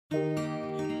Here's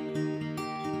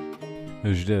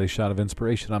your daily shot of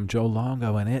inspiration. I'm Joe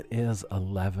Longo, and it is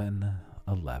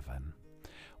 11:11.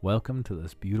 Welcome to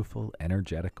this beautiful,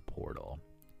 energetic portal.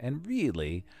 And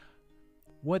really,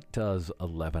 what does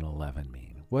 11:11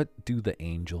 mean? What do the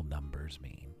angel numbers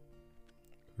mean?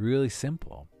 Really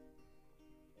simple.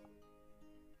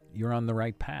 You're on the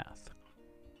right path.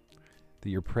 That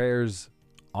your prayers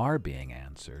are being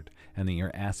answered, and that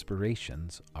your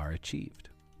aspirations are achieved.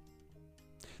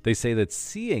 They say that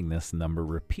seeing this number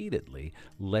repeatedly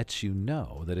lets you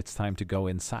know that it's time to go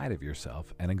inside of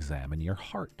yourself and examine your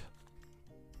heart.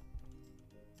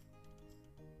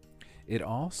 It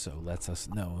also lets us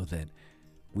know that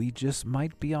we just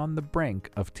might be on the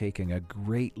brink of taking a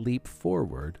great leap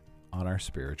forward on our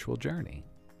spiritual journey.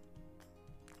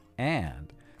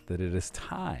 And that it is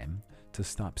time to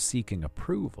stop seeking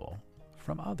approval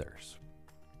from others.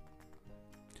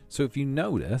 So if you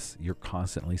notice, you're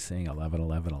constantly saying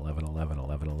 11:11, 11:11,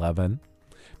 11:11.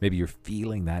 Maybe you're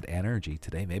feeling that energy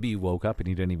today. Maybe you woke up and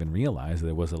you didn't even realize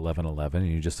there was 11:11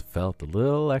 and you just felt a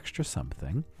little extra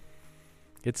something.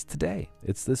 It's today.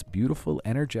 It's this beautiful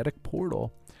energetic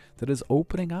portal that is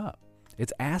opening up.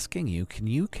 It's asking you, can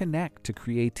you connect to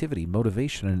creativity,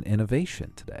 motivation, and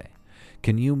innovation today?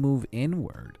 Can you move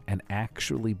inward and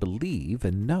actually believe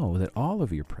and know that all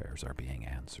of your prayers are being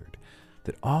answered?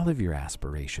 That all of your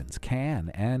aspirations can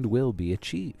and will be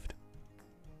achieved?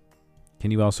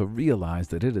 Can you also realize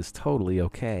that it is totally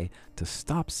okay to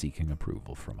stop seeking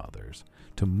approval from others,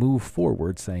 to move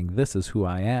forward saying, this is who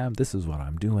I am, this is what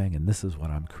I'm doing, and this is what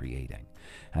I'm creating.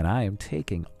 And I am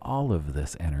taking all of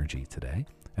this energy today,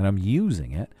 and I'm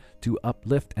using it to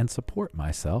uplift and support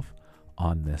myself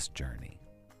on this journey.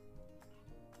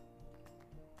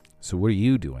 So what are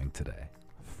you doing today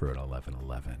for an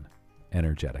 11:11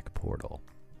 energetic portal?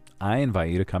 I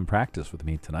invite you to come practice with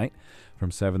me tonight from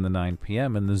 7 to 9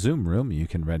 p.m. in the Zoom room. You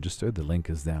can register. The link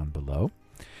is down below.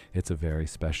 It's a very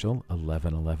special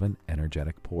 11:11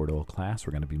 energetic portal class.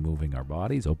 We're going to be moving our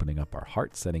bodies, opening up our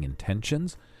hearts, setting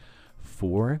intentions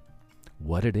for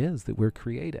what it is that we're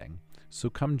creating. So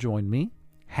come join me.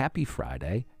 Happy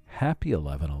Friday. Happy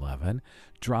 11:11.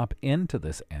 Drop into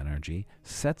this energy.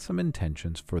 Set some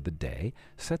intentions for the day.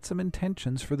 Set some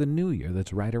intentions for the new year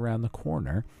that's right around the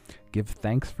corner. Give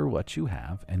thanks for what you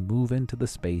have and move into the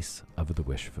space of the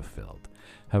wish fulfilled.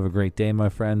 Have a great day, my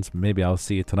friends. Maybe I'll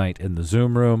see you tonight in the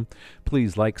Zoom room.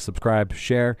 Please like, subscribe,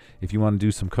 share. If you want to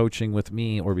do some coaching with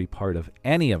me or be part of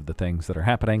any of the things that are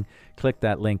happening, click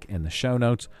that link in the show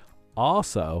notes.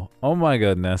 Also, oh my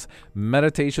goodness,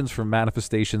 Meditations for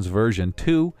Manifestations version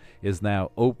 2 is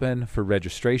now open for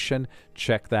registration.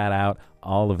 Check that out.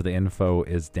 All of the info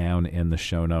is down in the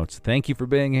show notes. Thank you for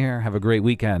being here. Have a great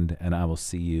weekend, and I will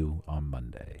see you on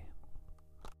Monday.